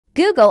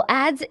Google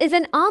Ads is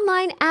an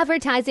online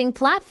advertising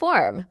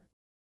platform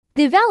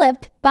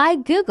developed by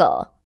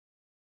Google,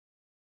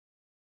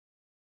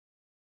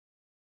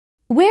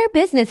 where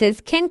businesses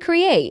can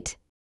create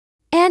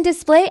and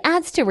display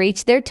ads to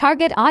reach their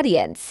target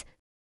audience.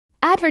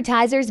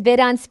 Advertisers bid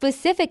on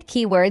specific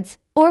keywords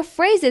or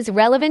phrases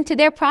relevant to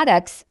their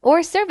products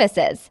or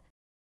services.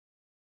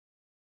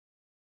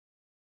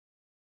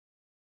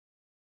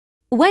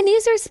 When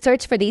users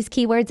search for these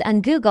keywords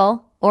on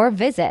Google or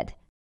visit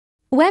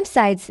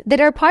websites that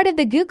are part of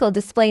the Google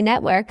Display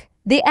Network,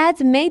 the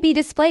ads may be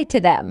displayed to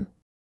them.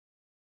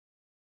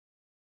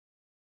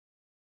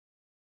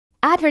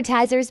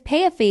 Advertisers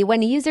pay a fee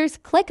when users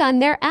click on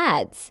their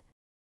ads,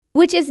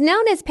 which is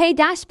known as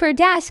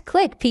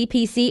pay-per-click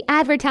PPC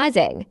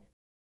advertising.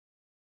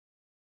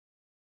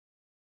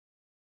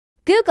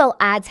 Google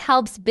Ads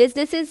helps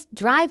businesses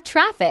drive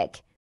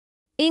traffic,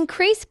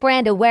 increase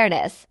brand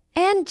awareness,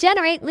 and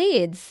generate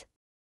leads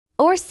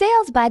or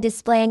sales by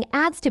displaying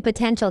ads to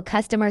potential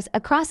customers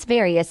across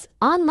various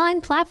online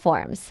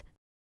platforms,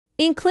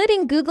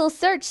 including Google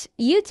Search,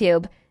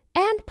 YouTube,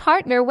 and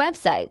partner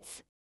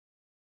websites.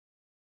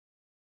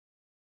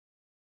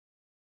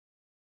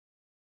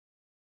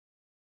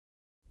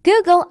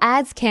 Google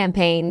Ads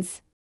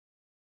campaigns.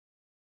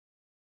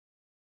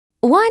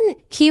 1.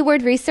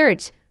 Keyword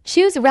research.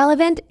 Choose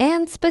relevant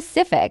and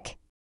specific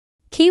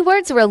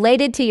keywords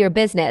related to your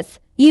business.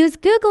 Use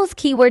Google's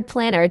Keyword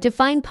Planner to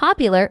find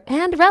popular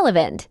and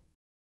relevant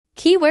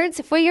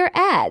keywords for your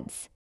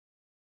ads.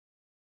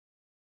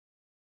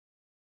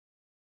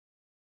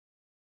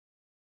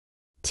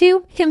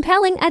 2.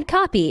 Compelling ad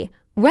copy.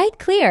 Write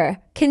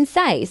clear,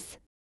 concise,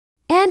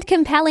 and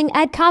compelling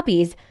ad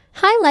copies.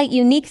 Highlight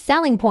unique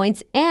selling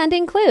points and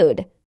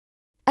include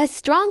a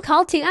strong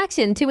call to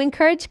action to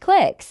encourage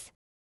clicks.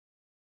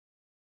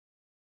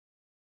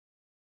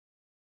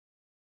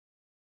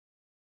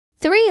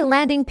 3.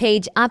 Landing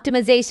page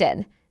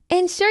optimization.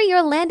 Ensure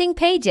your landing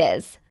page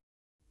is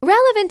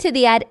relevant to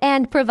the ad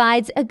and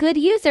provides a good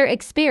user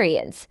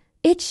experience.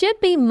 It should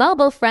be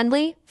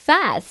mobile-friendly,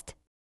 fast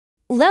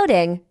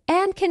loading,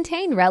 and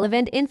contain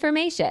relevant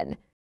information.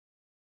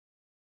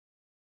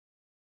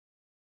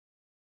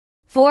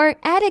 4.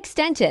 Ad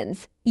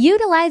extensions.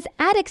 Utilize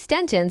ad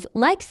extensions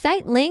like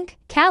site link,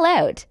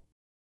 callout,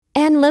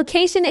 and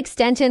location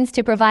extensions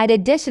to provide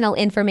additional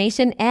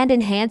information and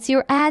enhance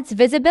your ad's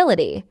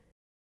visibility.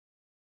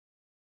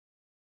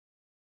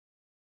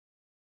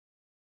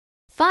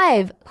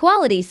 5.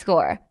 Quality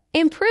score.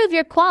 Improve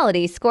your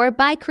quality score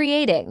by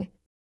creating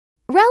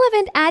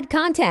relevant ad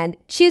content,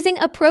 choosing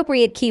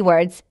appropriate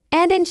keywords,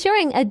 and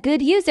ensuring a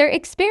good user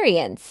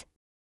experience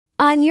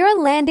on your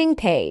landing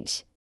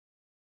page.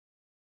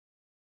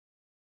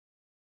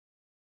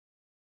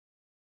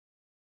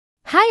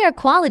 Higher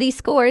quality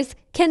scores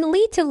can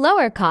lead to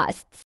lower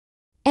costs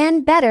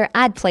and better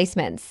ad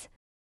placements.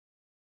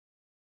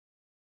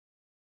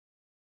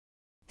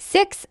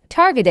 6.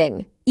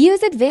 Targeting.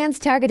 Use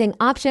advanced targeting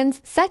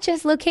options such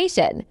as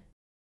location,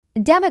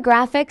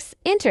 demographics,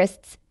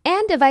 interests,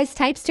 and device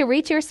types to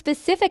reach your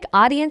specific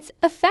audience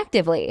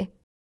effectively.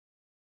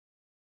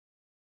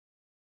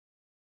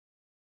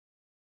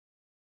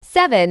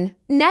 7.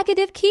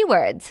 Negative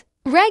keywords.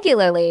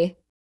 Regularly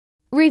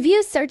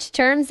review search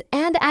terms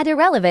and add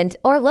irrelevant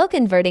or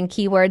low-converting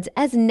keywords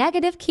as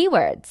negative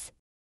keywords.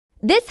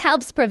 This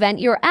helps prevent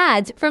your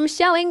ads from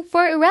showing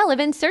for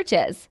irrelevant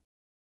searches.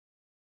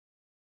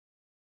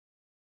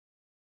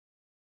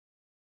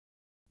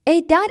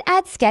 A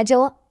 .ad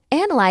schedule.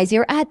 Analyze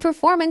your ad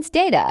performance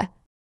data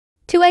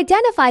to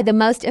identify the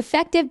most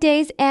effective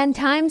days and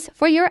times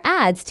for your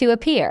ads to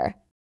appear.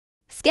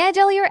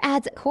 Schedule your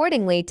ads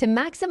accordingly to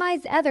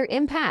maximize other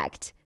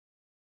impact.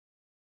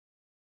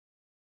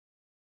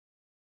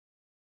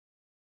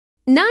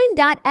 9.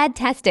 Ad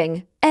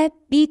testing.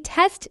 A/B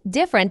test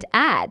different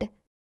ad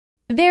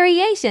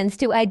variations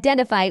to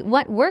identify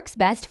what works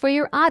best for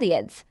your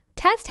audience.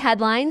 Test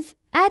headlines,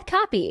 ad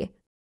copy,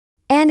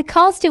 and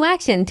calls to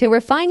action to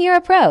refine your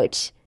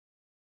approach.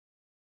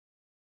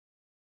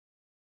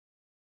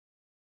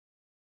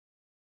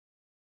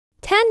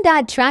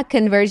 10. Track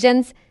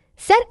conversions.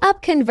 Set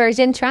up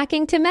conversion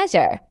tracking to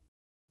measure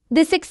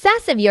the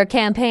success of your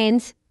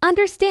campaigns.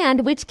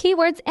 Understand which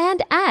keywords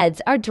and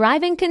ads are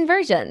driving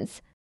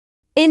conversions,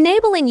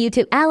 enabling you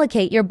to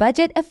allocate your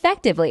budget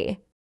effectively.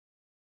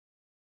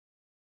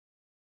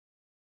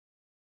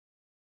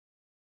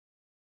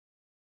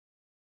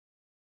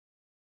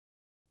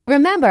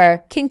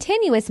 Remember,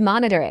 continuous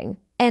monitoring,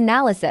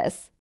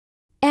 analysis,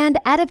 and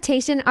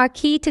adaptation are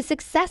key to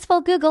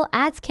successful Google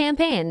Ads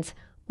campaigns.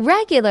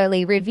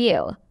 Regularly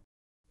review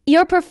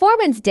your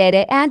performance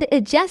data and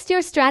adjust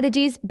your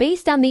strategies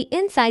based on the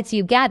insights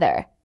you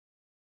gather.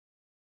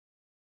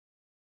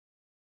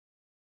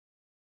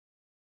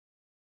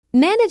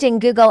 Managing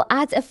Google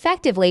Ads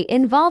effectively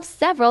involves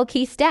several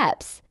key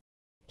steps.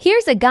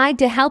 Here's a guide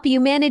to help you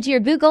manage your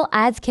Google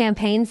Ads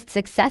campaigns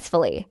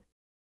successfully.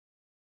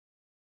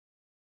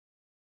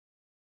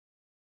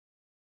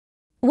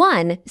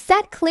 1.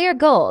 Set clear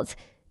goals.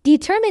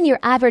 Determine your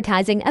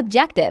advertising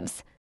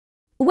objectives.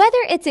 whether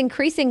it's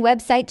increasing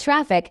website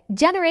traffic,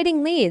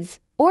 generating leads,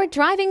 or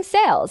driving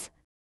sales.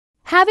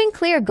 Having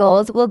clear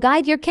goals will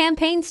guide your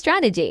campaign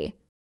strategy.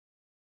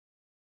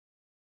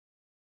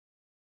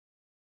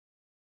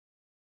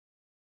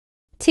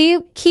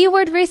 2.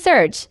 Keyword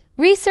research.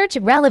 Research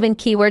relevant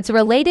keywords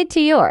related to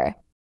your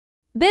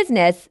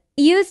business.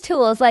 Use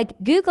tools like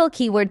Google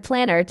Keyword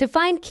Planner to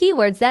find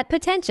keywords that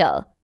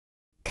potential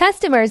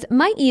customers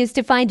might use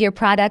to find your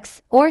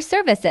products or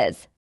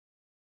services.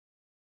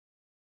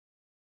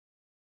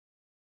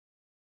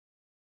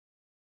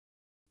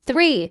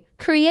 3.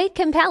 Create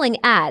compelling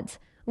ads.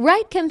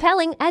 Write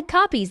compelling ad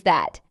copies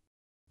that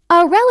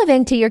are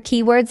relevant to your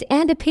keywords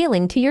and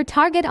appealing to your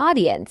target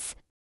audience.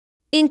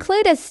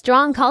 Include a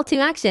strong call to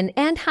action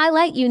and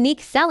highlight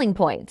unique selling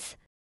points.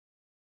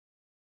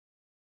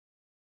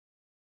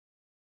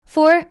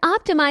 4.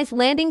 Optimize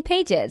landing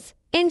pages.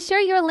 Ensure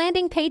your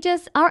landing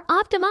pages are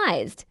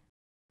optimized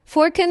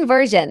for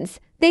conversions.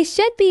 They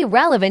should be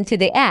relevant to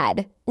the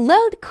ad,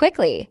 load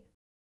quickly,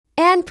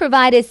 and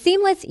provide a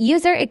seamless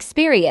user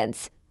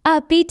experience.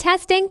 A/B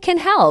testing can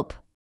help.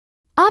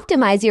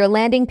 Optimize your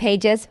landing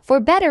pages for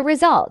better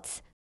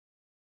results.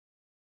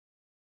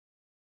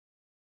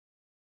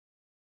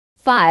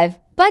 5.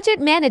 Budget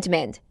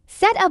management.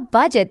 Set a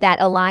budget that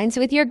aligns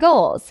with your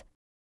goals.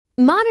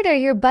 Monitor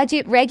your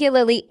budget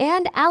regularly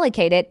and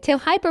allocate it to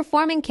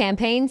high-performing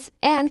campaigns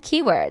and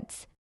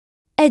keywords.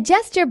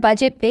 Adjust your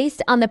budget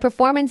based on the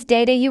performance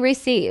data you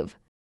receive.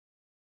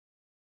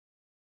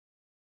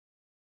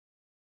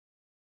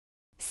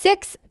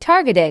 6.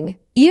 Targeting.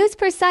 Use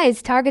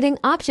precise targeting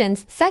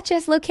options such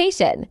as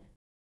location,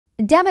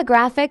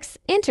 demographics,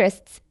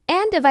 interests,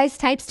 and device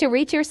types to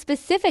reach your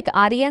specific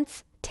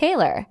audience.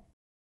 Tailor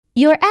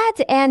your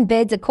ads and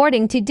bids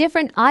according to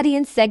different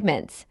audience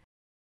segments.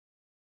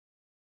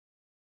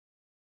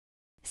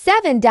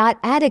 7.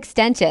 Ad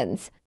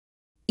extensions.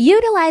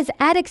 Utilize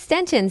ad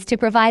extensions to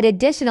provide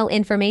additional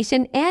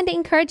information and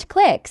encourage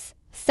clicks.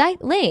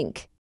 Site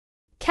link,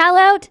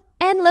 callout,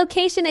 and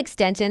location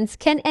extensions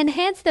can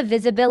enhance the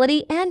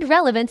visibility and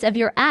relevance of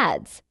your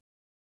ads.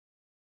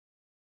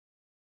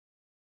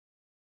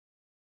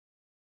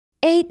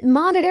 8.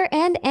 Monitor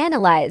and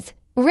analyze.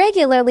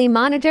 Regularly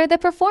monitor the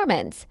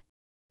performance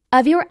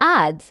of your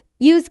ads.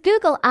 Use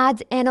Google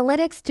Ads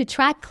Analytics to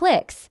track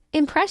clicks,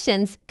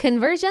 impressions,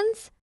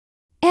 conversions,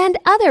 and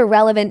other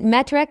relevant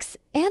metrics.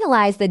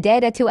 Analyze the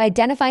data to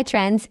identify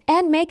trends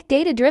and make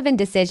data-driven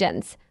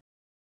decisions.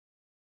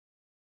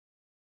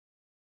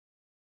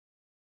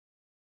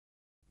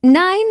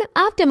 9.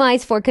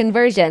 Optimize for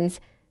conversions.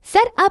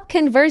 Set up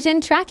conversion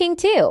tracking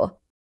too.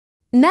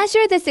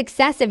 Measure the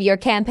success of your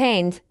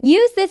campaigns.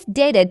 Use this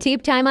data to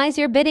optimize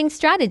your bidding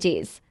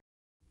strategies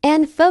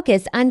and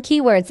focus on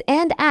keywords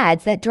and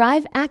ads that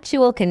drive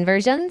actual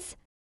conversions.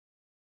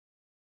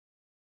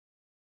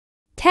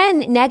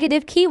 10.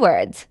 Negative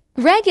keywords.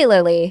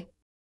 Regularly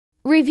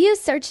review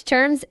search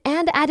terms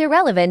and add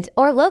irrelevant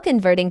or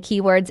low-converting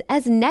keywords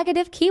as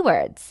negative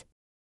keywords.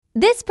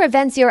 This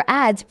prevents your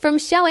ads from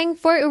showing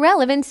for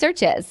irrelevant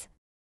searches,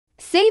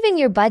 saving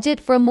your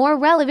budget for more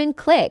relevant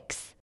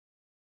clicks.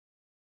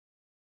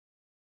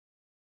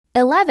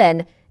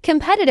 11.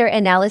 Competitor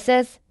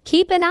analysis.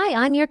 Keep an eye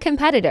on your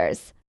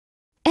competitors.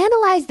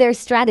 Analyze their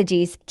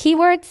strategies,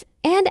 keywords,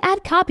 and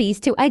ad copies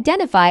to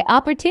identify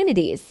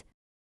opportunities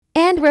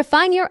and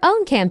refine your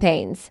own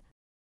campaigns.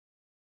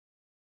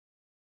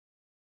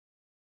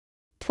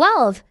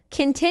 12.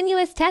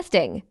 Continuous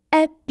testing.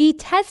 A/B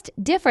test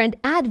different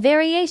ad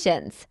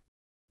variations,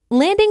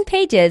 landing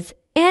pages,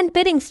 and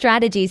bidding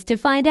strategies to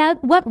find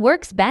out what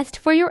works best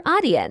for your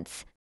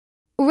audience.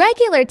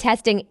 Regular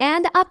testing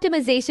and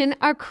optimization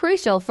are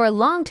crucial for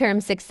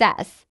long-term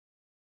success.